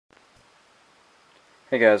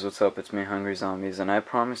Hey guys, what's up? It's me, Hungry Zombies, and I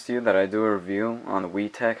promised you that I'd do a review on the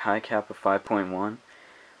WeTech Hi Capa 5.1.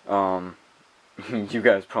 Um, you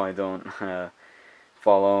guys probably don't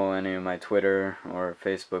follow any of my Twitter or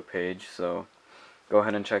Facebook page, so go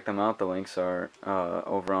ahead and check them out. The links are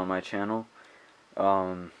over on my channel.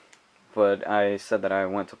 But I said that I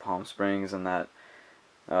went to Palm Springs and that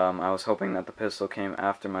I was hoping that the pistol came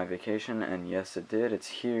after my vacation, and yes, it did. It's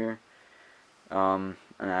here. And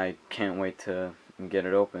I can't wait to get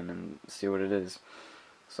it open and see what it is.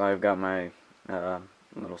 So I've got my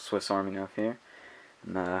little Swiss Army knife here,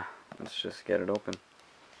 and let's just get it open.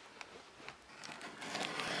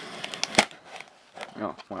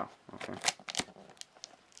 Oh, wow, okay.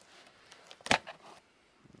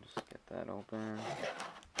 Just get that open.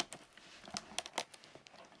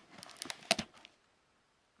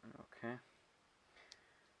 Okay.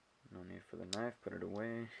 No need for the knife, put it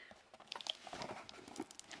away.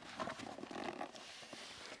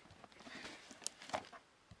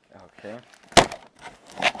 Okay.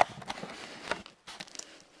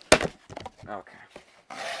 Okay.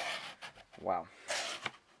 Wow.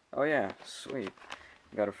 Oh yeah, sweet.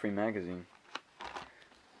 Got a free magazine.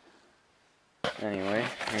 Anyway,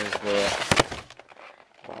 here's the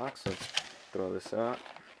box. Let's throw this out.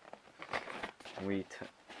 Really,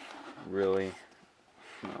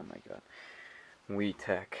 oh my god.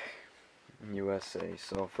 WeTech USA.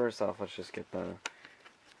 So first off, let's just get the,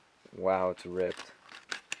 wow, it's ripped.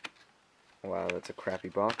 Wow, that's a crappy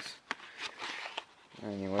box.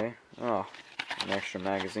 Anyway, oh, an extra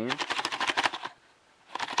magazine.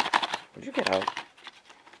 Would you get out?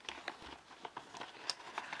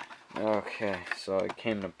 Okay, so it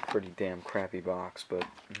came in a pretty damn crappy box, but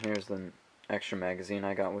here's the extra magazine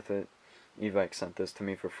I got with it. Evike sent this to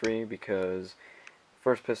me for free because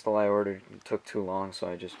first pistol I ordered took too long, so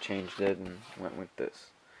I just changed it and went with this.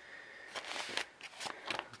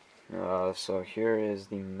 So here is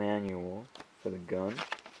the manual for the gun.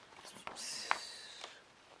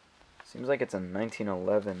 Seems like it's a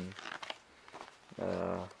 1911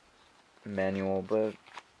 manual, but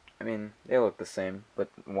I mean, they look the same. But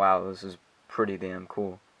wow, this is pretty damn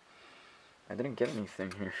cool. I didn't get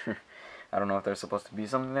anything here. I don't know if there's supposed to be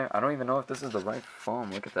something there. I don't even know if this is the right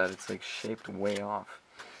foam. Look at that, it's like shaped way off.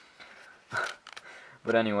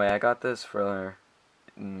 But anyway, I got this for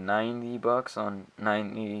 90 bucks on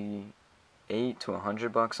 98 to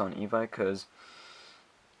 100 bucks on Evike, because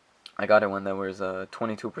I got it when there was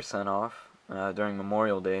 22% off during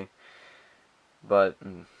Memorial Day. But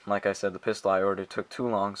like I said, the pistol I ordered took too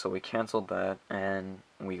long, so we canceled that and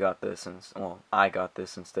we got this. I got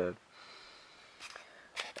this instead.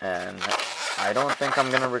 And I don't think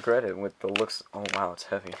I'm gonna regret it with the looks. Oh wow, it's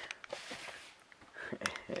heavy.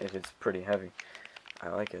 It is pretty heavy. I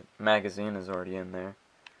like it. Magazine is already in there.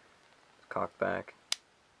 Cock back.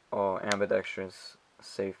 Oh, ambidextrous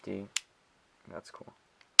safety. That's cool.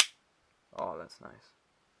 Oh, that's nice.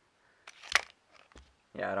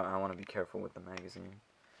 Yeah, I want to be careful with the magazine.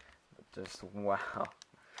 But just wow.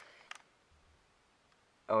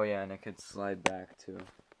 Oh yeah, and it could slide back too.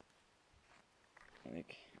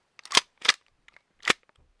 Like,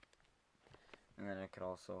 and then it could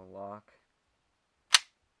also lock.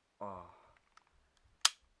 Oh,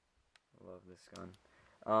 love this gun.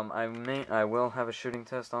 I will have a shooting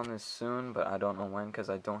test on this soon, but I don't know when because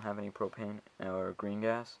I don't have any propane or green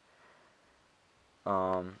gas.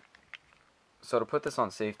 So to put this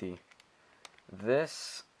on safety,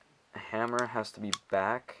 this hammer has to be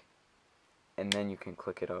back, and then you can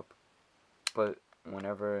click it up. But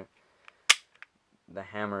whenever the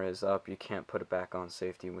hammer is up, you can't put it back on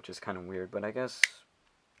safety, which is kind of weird. But I guess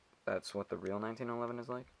that's what the real 1911 is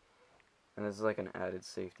like. And this is like an added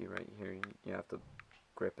safety right here. You have to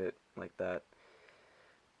grip it like that.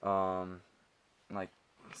 Like,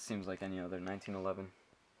 seems like any other 1911.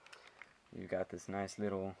 You got this nice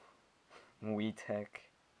little WeTech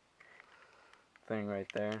thing right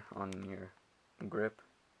there on your grip.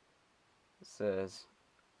 It says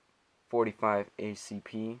 45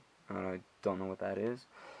 ACP. I don't know what that is.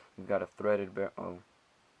 You've got a threaded barrel. Oh.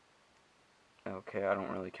 Okay, I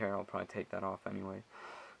don't really care. I'll probably take that off anyway.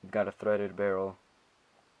 You've got a threaded barrel.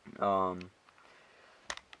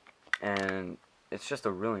 And it's just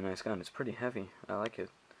a really nice gun. It's pretty heavy. I like it.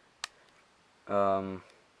 To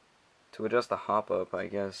adjust the hop up, I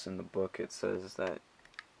guess in the book it says that,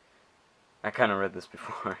 I kind of read this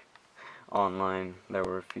before online. There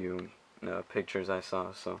were a few pictures I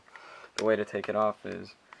saw. So the way to take it off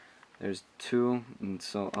is there's two, and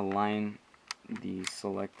so align the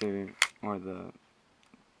selector or the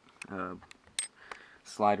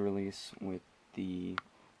slide release with the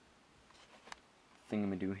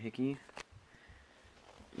thingamadoohickey,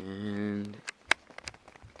 And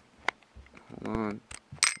hold on.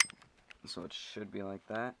 So it should be like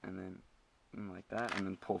that, and then like that, and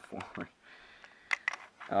then pull forward.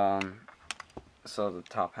 So the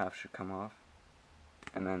top half should come off,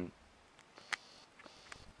 and then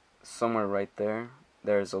somewhere right there,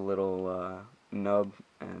 there's a little nub,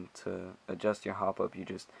 and to adjust your hop up, you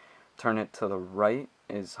just turn it to the right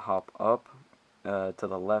is hop up, to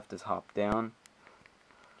the left is hop down.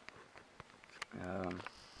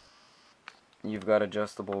 You've got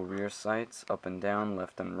adjustable rear sights, up and down,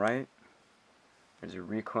 left and right. There's your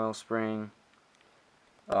recoil spring.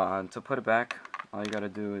 To put it back, all you gotta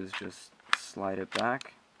do is just slide it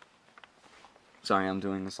back. Sorry, I'm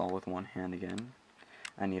doing this all with one hand again.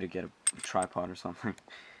 I need to get a tripod or something.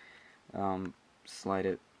 Slide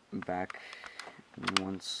it back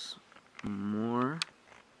once more,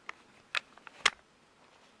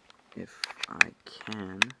 if I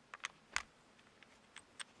can.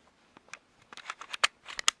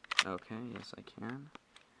 Okay, yes I can.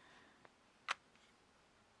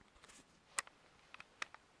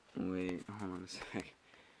 Wait, hold on a sec.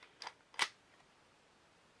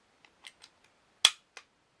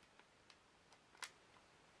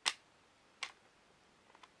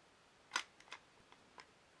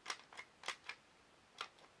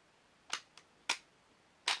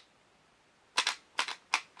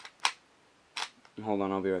 Hold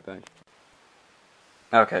on, I'll be right back.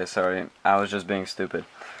 Okay, sorry, I was just being stupid.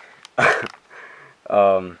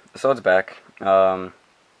 So it's back.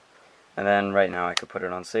 And then right now I could put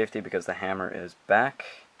it on safety because the hammer is back.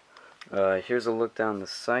 Here's a look down the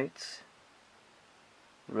sight.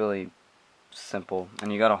 Really simple.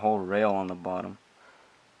 And you got a whole rail on the bottom.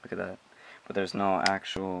 Look at that. But there's no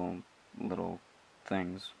actual little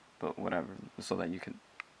things, but whatever, so that you can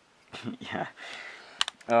yeah.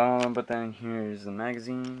 But then here's the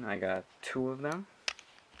magazine. I got 2 of them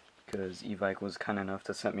because Evike was kind enough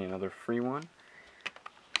to send me another free one.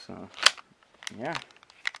 So yeah.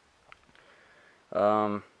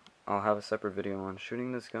 I'll have a separate video on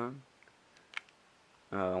shooting this gun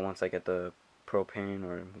once I get the propane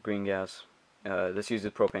or green gas. This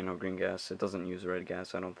uses propane or green gas. It doesn't use red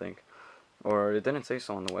gas, I don't think. Or it didn't say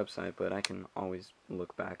so on the website, but I can always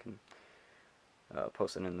look back and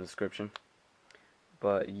post it in the description.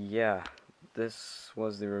 But yeah, this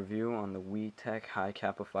was the review on the WeTech Hi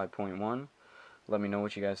Capa 5.1. Let me know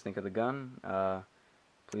what you guys think of the gun.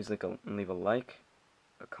 Please leave a like,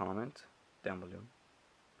 a comment down below.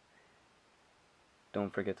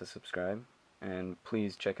 Don't forget to subscribe, and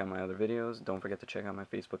please check out my other videos. Don't forget to check out my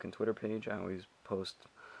Facebook and Twitter page. I always post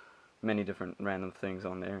many different random things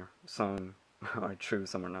on there. Some are true,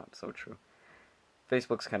 some are not so true.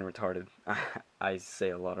 Facebook's kind of retarded. I say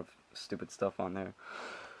a lot of stupid stuff on there.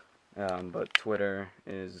 But Twitter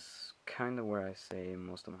is kind of where I say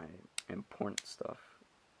most of my important stuff,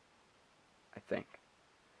 I think.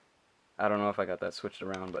 I don't know if I got that switched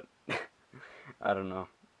around, but I don't know.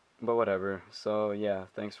 But whatever. So yeah,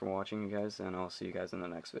 thanks for watching, you guys, and I'll see you guys in the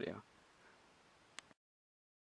next video.